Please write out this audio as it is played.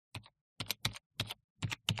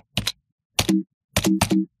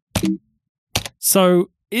So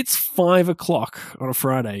it's 5 o'clock on a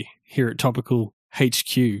Friday here at Topical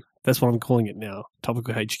HQ. That's what I'm calling it now,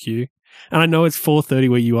 Topical HQ. And I know it's 4:30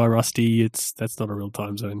 where you are, Rusty. That's not a real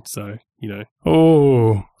time zone, so, you know.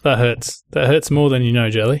 Oh, that hurts. That hurts more than you know,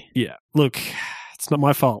 Jelly. Yeah, look, it's not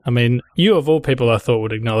my fault. I mean, you of all people I thought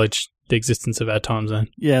would acknowledge the existence of our time zone.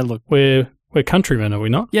 Yeah, look. We're countrymen, are we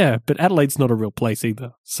not? Yeah, but Adelaide's not a real place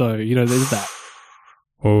either. So, you know, there's that.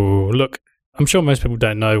 Oh, look, I'm sure most people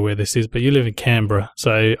don't know where this is, but you live in Canberra.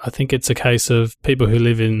 So I think it's a case of people who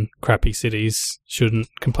live in crappy cities shouldn't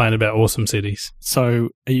complain about awesome cities. So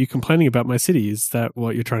are you complaining about my city? Is that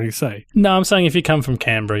what you're trying to say? No, I'm saying if you come from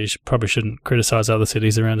Canberra, you probably shouldn't criticise other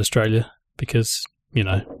cities around Australia because, you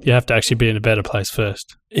know, you have to actually be in a better place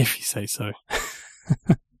first. If you say so.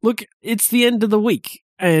 Look, it's the end of the week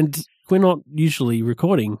and we're not usually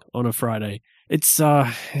recording on a Friday. It's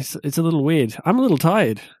a little weird. I'm a little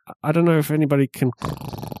tired. I don't know if anybody can...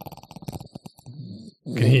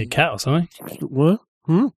 You can hear a cat or something. What?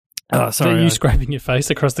 Oh, sorry. Are you scraping your face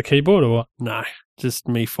across the keyboard or what? No, just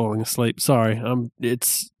me falling asleep. Sorry.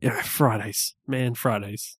 It's Fridays. Man,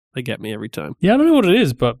 Fridays. They get me every time. Yeah, I don't know what it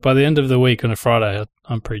is, but by the end of the week on a Friday,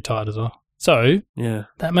 I'm pretty tired as well. So, yeah,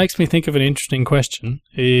 that makes me think of an interesting question,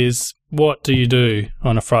 is what do you do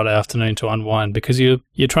on a Friday afternoon to unwind? Because you're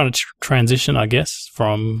trying to transition, I guess,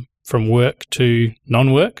 from work to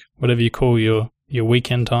non-work, whatever you call your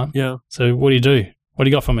weekend time. Yeah. So what do you do? What do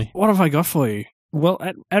you got for me? What have I got for you? Well,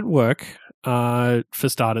 at work, for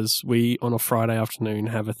starters, we on a Friday afternoon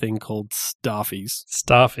have a thing called Staffies.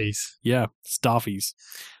 Staffies? Yeah, Staffies.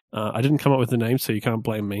 I didn't come up with the name, so you can't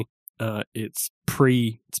blame me. It's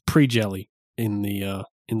pre-jelly in the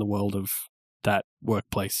world of that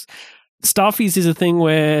workplace. Staffies is a thing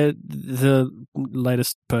where the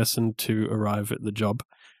latest person to arrive at the job,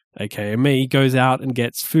 aka me, goes out and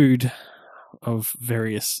gets food of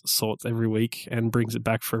various sorts every week and brings it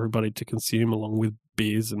back for everybody to consume along with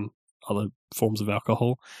beers and other forms of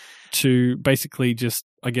alcohol to basically just,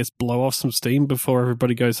 I guess, blow off some steam before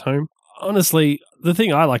everybody goes home. Honestly, the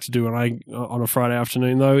thing I like to do on a Friday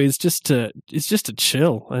afternoon though is just to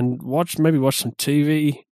chill and watch some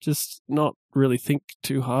TV, just not really think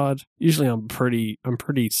too hard. Usually I'm pretty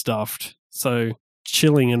stuffed, so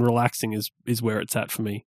chilling and relaxing is where it's at for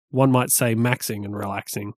me. One might say maxing and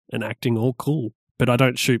relaxing and acting all cool, but I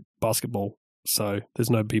don't shoot basketball, so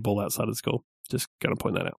there's no b-ball outside of school. Just going to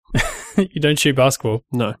point that out. You don't shoot basketball?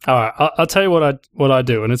 No. All right, I'll tell you what I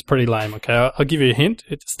do, and it's pretty lame, okay? I'll give you a hint.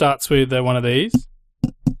 It starts with one of these,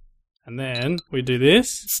 and then we do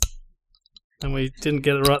this, and we didn't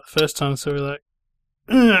get it right the first time, so we're like,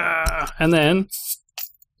 ugh, and then...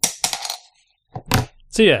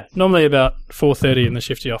 So yeah, normally about 4:30 in the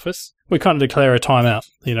shifty office, we kind of declare a timeout.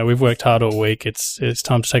 You know, we've worked hard all week. It's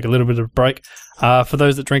time to take a little bit of a break. For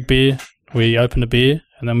those that drink beer, we open a beer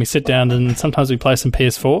and then we sit down and sometimes we play some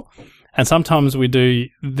PS4 and sometimes we do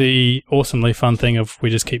the awesomely fun thing of we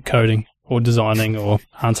just keep coding or designing or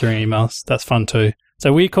answering emails. That's fun too.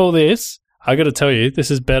 So we call this, I got to tell you,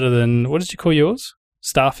 this is better than, what did you call yours?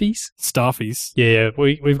 Staffies? Staffies. Yeah,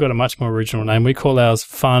 we've got a much more original name. We call ours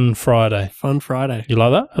Fun Friday. Fun Friday. You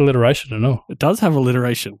like that? Alliteration and all. It does have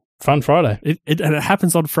alliteration. Fun Friday. And it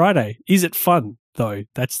happens on Friday. Is it fun though?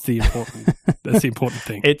 That's the important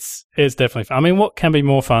thing. It's definitely fun. I mean, what can be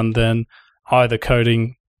more fun than either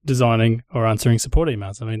coding, designing, or answering support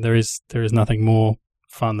emails? I mean, there is nothing more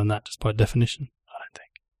fun than that, just by definition, I don't think.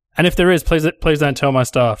 And if there is, please don't tell my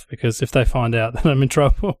staff, because if they find out, then I'm in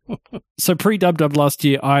trouble. So pre-Dub last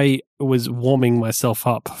year, I was warming myself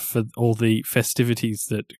up for all the festivities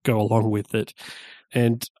that go along with it.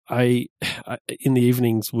 And I in the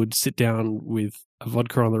evenings, would sit down with a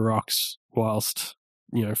vodka on the rocks whilst,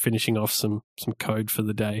 you know, finishing off some code for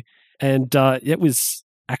the day. And it was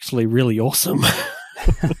actually really awesome.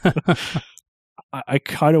 I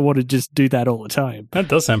kind of want to just do that all the time. That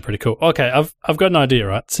does sound pretty cool. Okay, I've got an idea,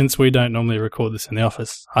 right? Since we don't normally record this in the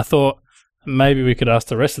office, I thought maybe we could ask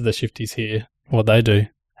the rest of the shifties here what they do.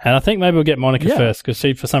 And I think maybe we'll get Monica first, because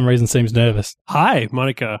she, for some reason, seems nervous. Hi,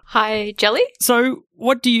 Monica. Hi, Jelly. So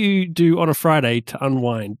what do you do on a Friday to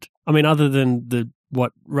unwind? I mean, other than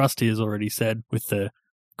what Rusty has already said with the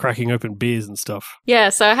cracking open beers and stuff. Yeah,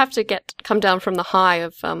 so I have to come down from the high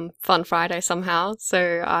of Fun Friday somehow.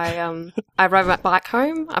 So I ride my bike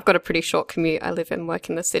home. I've got a pretty short commute. I live and work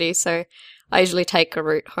in the city, so I usually take a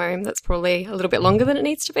route home that's probably a little bit longer than it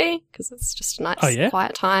needs to be, because it's just a nice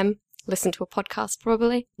quiet time. Listen to a podcast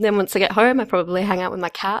probably. Then once I get home, I probably hang out with my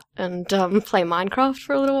cat and play Minecraft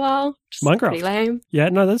for a little while. Which is Minecraft? pretty lame. Yeah,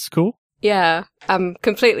 no, that's cool. Yeah, I'm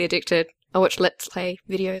completely addicted. I watch Let's Play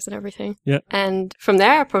videos and everything. Yeah. And from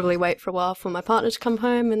there, I probably wait for a while for my partner to come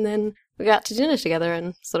home, and then we go out to dinner together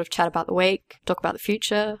and sort of chat about the week, talk about the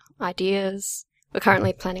future, ideas. We're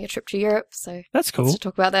currently planning a trip to Europe, so That's cool. lots to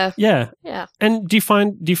talk about there. Yeah. Yeah. And do you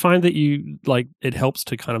find that you like it helps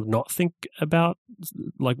to kind of not think about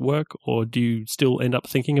like work, or do you still end up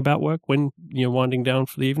thinking about work when you're winding down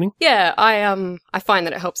for the evening? Yeah, I find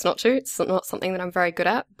that it helps not to. It's not something that I'm very good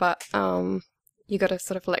at, but you got to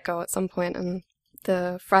sort of let go at some point, and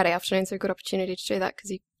the Friday afternoons are a good opportunity to do that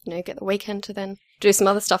because you get the weekend to then do some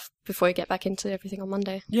other stuff before you get back into everything on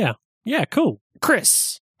Monday. Yeah. Yeah, cool.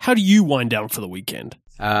 Chris, how do you wind down for the weekend?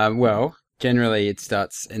 Well, generally it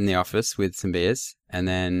starts in the office with some beers, and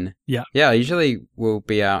then Yeah, usually we'll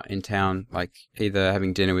be out in town, like either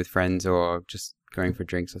having dinner with friends or just going for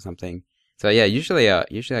drinks or something. So yeah, usually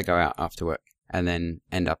I go out after work and then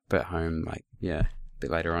end up at home a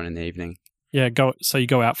bit later on in the evening. Yeah, so you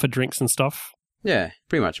go out for drinks and stuff? Yeah,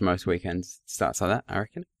 pretty much most weekends starts like that, I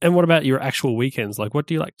reckon. And what about your actual weekends? Like, what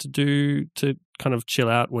do you like to do to kind of chill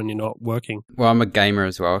out when you're not working? Well, I'm a gamer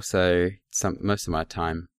as well, so most of my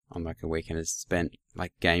time on like a weekend is spent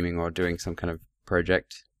like gaming or doing some kind of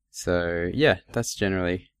project. So yeah, that's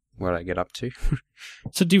generally what I get up to.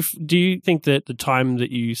 So do you think that the time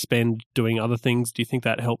that you spend doing other things, do you think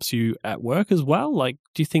that helps you at work as well? Like,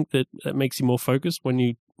 do you think that makes you more focused when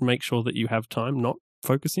you make sure that you have time not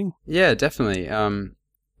focusing? Yeah, definitely.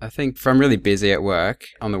 I think if I'm really busy at work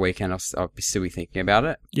on the weekend, I'll still be thinking about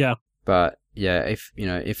it. Yeah. But yeah,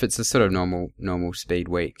 if it's a sort of normal speed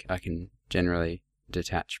week, I can generally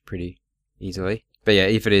detach pretty easily. But yeah,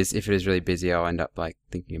 if it is really busy, I'll end up like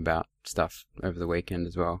thinking about stuff over the weekend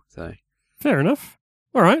as well. So Fair enough.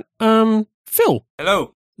 All right. Phil,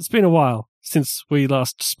 Hello. it's been a while since we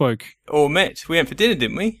last spoke. Or met. We went for dinner,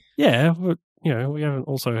 didn't we? Yeah, but we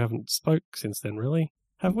haven't spoke since then, really,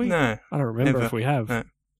 have we? No. I don't remember never. if we have. No.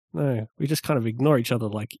 No, we just kind of ignore each other,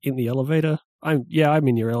 like in the elevator. I'm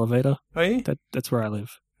in your elevator. Are you? That's where I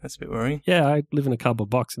live. That's a bit worrying. Yeah, I live in a cardboard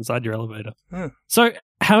box inside your elevator. Oh. So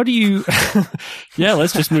how do you? Yeah,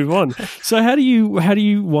 let's just move on. So how do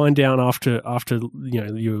you wind down after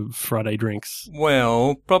your Friday drinks?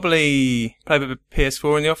 Well, probably play a bit of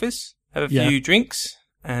PS4 in the office, have a few drinks,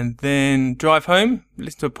 and then drive home,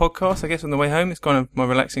 listen to a podcast, I guess, on the way home. It's kind of my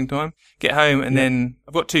relaxing time. Get home, and then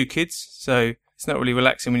I've got 2 kids, so it's not really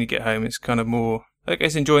relaxing when you get home. It's kind of more, I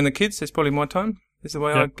guess, enjoying the kids. That's probably my time. This is the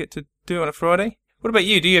way I get to do it on a Friday. What about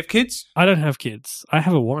you? Do you have kids? I don't have kids. I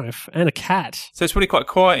have a wife and a cat. So it's probably quite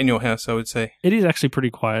quiet in your house, I would say. It is actually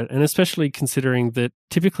pretty quiet, and especially considering that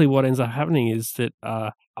typically what ends up happening is that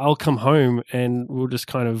I'll come home and we'll just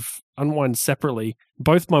kind of unwind separately.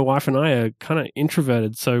 Both my wife and I are kind of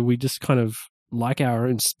introverted, so we just kind of like our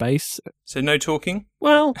own space. So no talking?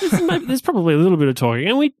 Well, there's probably a little bit of talking,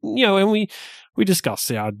 and we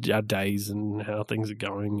discuss our days and how things are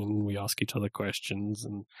going, and we ask each other questions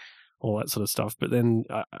and all that sort of stuff. But then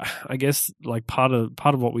I guess like part of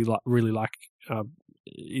what we really like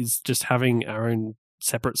is just having our own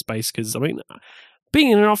separate space. Because I mean, being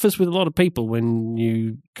in an office with a lot of people, when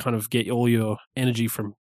you kind of get all your energy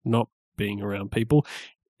from not being around people,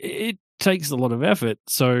 it takes a lot of effort.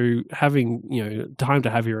 So having time to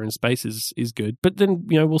have your own space is good. But then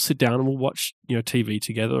we'll sit down and we'll watch TV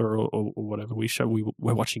together or whatever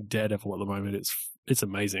we're watching Daredevil at the moment. It's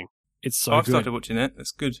amazing. It's so I've good. started watching that.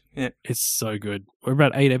 That's good. Yeah. It's so good. We're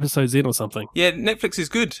about 8 episodes in or something. Yeah, Netflix is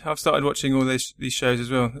good. I've started watching all these shows as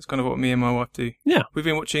well. That's kind of what me and my wife do. Yeah. We've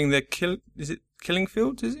been watching is it Killing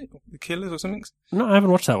Fields, is it? The Killers or something? No, I haven't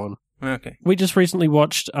watched that one. Okay. We just recently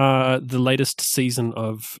watched the latest season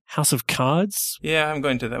of House of Cards. Yeah, I haven't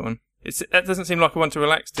got into that one. That doesn't seem like a one to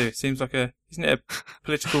relax to. It seems like isn't it a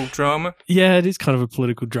political drama? Yeah, it is kind of a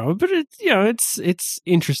political drama, but it's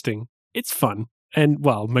interesting. It's fun. And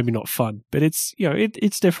well, maybe not fun, but it's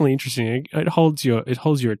it's definitely interesting. It holds your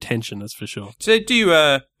attention, that's for sure. So do you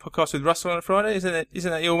podcast with Russell on a Friday? Isn't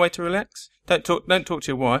that your way to relax? Don't talk to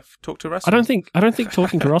your wife. Talk to Russell. I don't think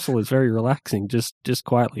talking to Russell is very relaxing. Just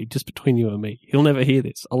quietly, just between you and me. He'll never hear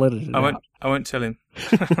this. I'll edit it out. I won't tell him.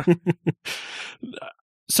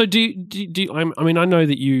 So do you, I mean, I know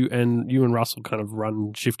that you and Russell kind of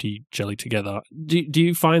run Shifty Jelly together. Do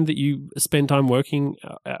you find that you spend time working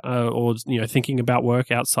or thinking about work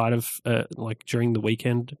outside of like during the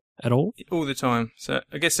weekend at all? All the time. So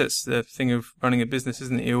I guess that's the thing of running a business,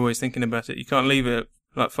 isn't it? You're always thinking about it. You can't leave it at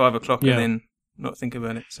like 5 o'clock and then not think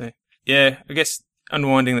about it. So yeah, I guess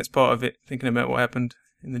unwinding, that's part of it, thinking about what happened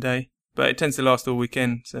in the day. But it tends to last all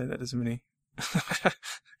weekend, so that doesn't really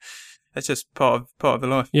that's just part of the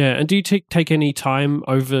life. Yeah, and do you take any time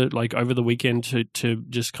over the weekend to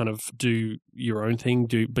just kind of do your own thing,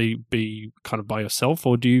 be kind of by yourself,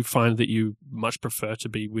 or do you find that you much prefer to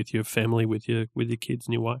be with your family, with your kids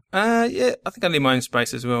and your wife? Yeah, I think I need my own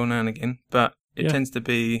space as well now and again, but it tends to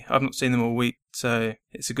be, I've not seen them all week, so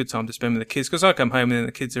it's a good time to spend with the kids, because I come home and then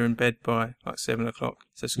the kids are in bed by like 7 o'clock,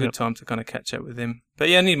 so it's a good time to kind of catch up with them. But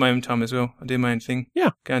yeah, I need my own time as well. I do my own thing.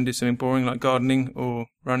 Yeah. Go and do something boring like gardening or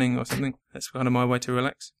running or something. That's kind of my way to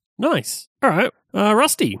relax. Nice. All right.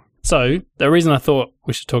 Rusty. So the reason I thought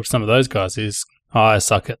we should talk to some of those guys is I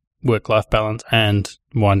suck at work-life balance and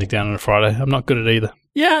winding down on a Friday. I'm not good at either.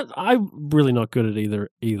 Yeah, I'm really not good at either.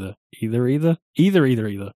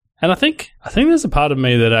 And I think there's a part of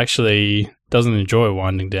me that actually doesn't enjoy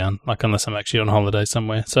winding down, like unless I'm actually on holiday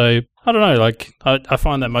somewhere. So I don't know, like I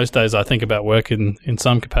find that most days I think about work in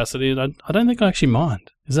some capacity, and I don't think I actually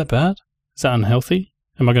mind. Is that bad? Is that unhealthy?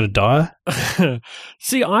 Am I going to die?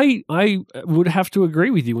 See, I would have to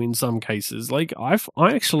agree with you in some cases. Like I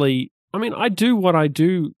do what I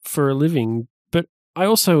do for a living, but I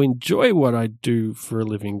also enjoy what I do for a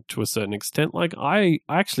living to a certain extent. Like I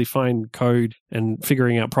actually find code and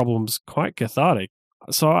figuring out problems quite cathartic.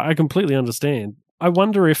 So I completely understand. I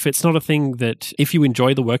wonder if it's not a thing that if you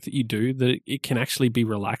enjoy the work that you do, that it can actually be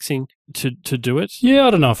relaxing to do it. Yeah,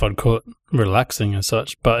 I don't know if I'd call it relaxing as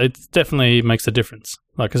such, but it definitely makes a difference.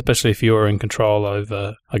 Like, especially if you're in control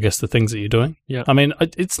over, I guess, the things that you're doing. Yeah. I mean,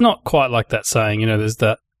 it's not quite like that saying, there's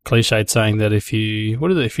that cliched saying that if you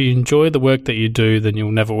enjoy the work that you do, then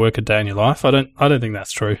you'll never work a day in your life. I don't think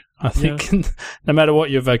that's true. I think no matter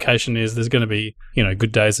what your vocation is, there's going to be,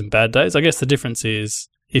 good days and bad days. I guess the difference is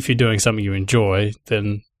if you're doing something you enjoy,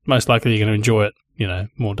 then most likely you're going to enjoy it,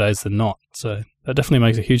 more days than not. So that definitely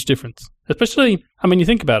makes a huge difference. Especially, I mean, you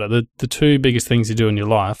think about it, the two biggest things you do in your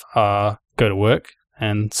life are go to work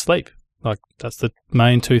and sleep. Like, that's the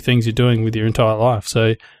main two things you're doing with your entire life.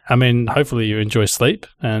 So, I mean, hopefully you enjoy sleep,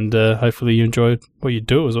 and hopefully you enjoy what you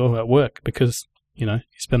do as well at work, because, you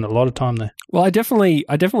spend a lot of time there. Well, I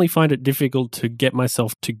definitely find it difficult to get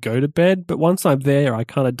myself to go to bed, but once I'm there, I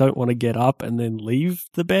kind of don't want to get up and then leave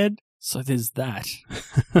the bed. So there's that.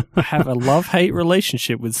 I have a love-hate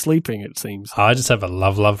relationship with sleeping, it seems. I just have a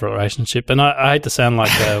love-love relationship, and I hate to sound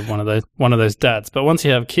like one of those dads, but once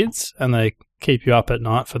you have kids and they keep you up at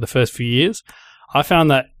night for the first few years, I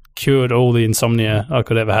found that cured all the insomnia I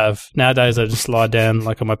could ever have. Nowadays, I just lie down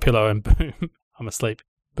like on my pillow and boom, I'm asleep.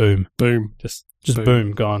 Boom. Just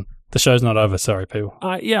boom, gone. The show's not over. Sorry, people.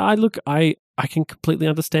 I can completely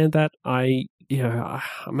understand that.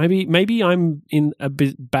 Maybe I'm in a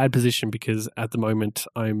bad position because at the moment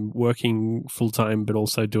I'm working full time, but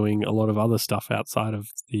also doing a lot of other stuff outside of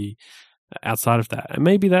that. And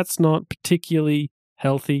maybe that's not particularly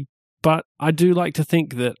healthy, but I do like to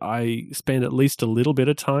think that I spend at least a little bit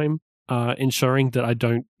of time ensuring that I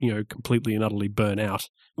don't, completely and utterly burn out,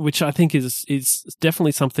 which I think is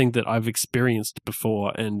definitely something that I've experienced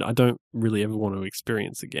before and I don't really ever want to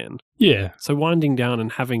experience again. Yeah. So winding down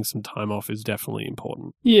and having some time off is definitely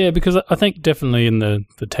important. Yeah, because I think definitely in the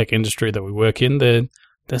tech industry that we work in,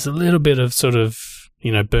 there's a little bit of sort of,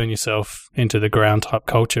 burn yourself into the ground type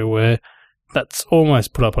culture where that's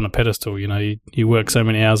almost put up on a pedestal. You work so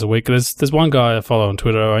many hours a week. There's one guy I follow on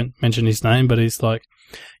Twitter, I won't mention his name, but he's like,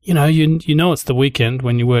 you know it's the weekend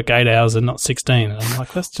when you work 8 hours and not 16. And I'm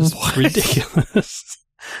like, that's just ridiculous.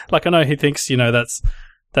 Like, I know he thinks,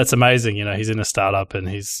 that's amazing. He's in a startup and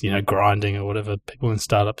he's, grinding or whatever people in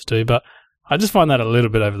startups do. But I just find that a little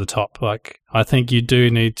bit over the top. Like, I think you do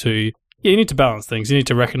need to balance things. You need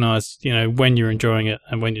to recognize, when you're enjoying it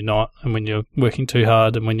and when you're not, and when you're working too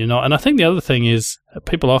hard and when you're not. And I think the other thing is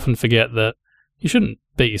people often forget that you shouldn't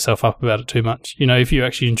beat yourself up about it too much. If you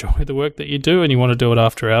actually enjoy the work that you do and you want to do it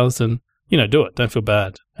after hours, then, do it. Don't feel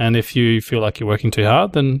bad. And if you feel like you're working too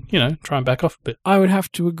hard, then, try and back off a bit. I would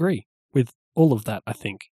have to agree with all of that, I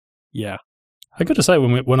think. Yeah. I got to say,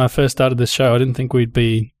 when I first started this show, I didn't think we'd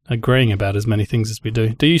be agreeing about as many things as we do.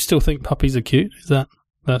 Do you still think puppies are cute? Is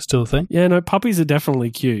that's still a thing? Yeah, no, puppies are definitely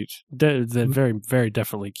cute. They're very, very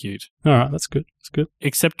definitely cute. All right, that's good. That's good.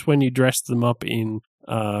 Except when you dress them up in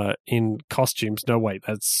costumes. No, wait,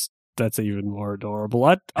 that's even more adorable.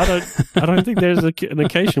 I don't think there's an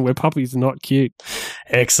occasion where puppies are not cute.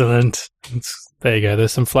 Excellent. There you go.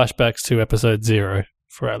 There's some flashbacks to episode 0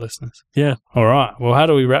 for our listeners. Yeah. All right. Well, how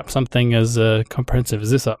do we wrap something as comprehensive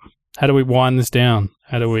as this up? How do we wind this down?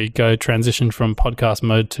 How do we transition from podcast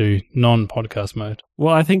mode to non-podcast mode?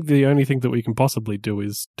 Well, I think the only thing that we can possibly do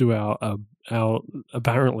is do our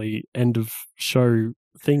apparently end of show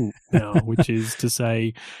thing now, which is to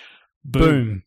say, boom.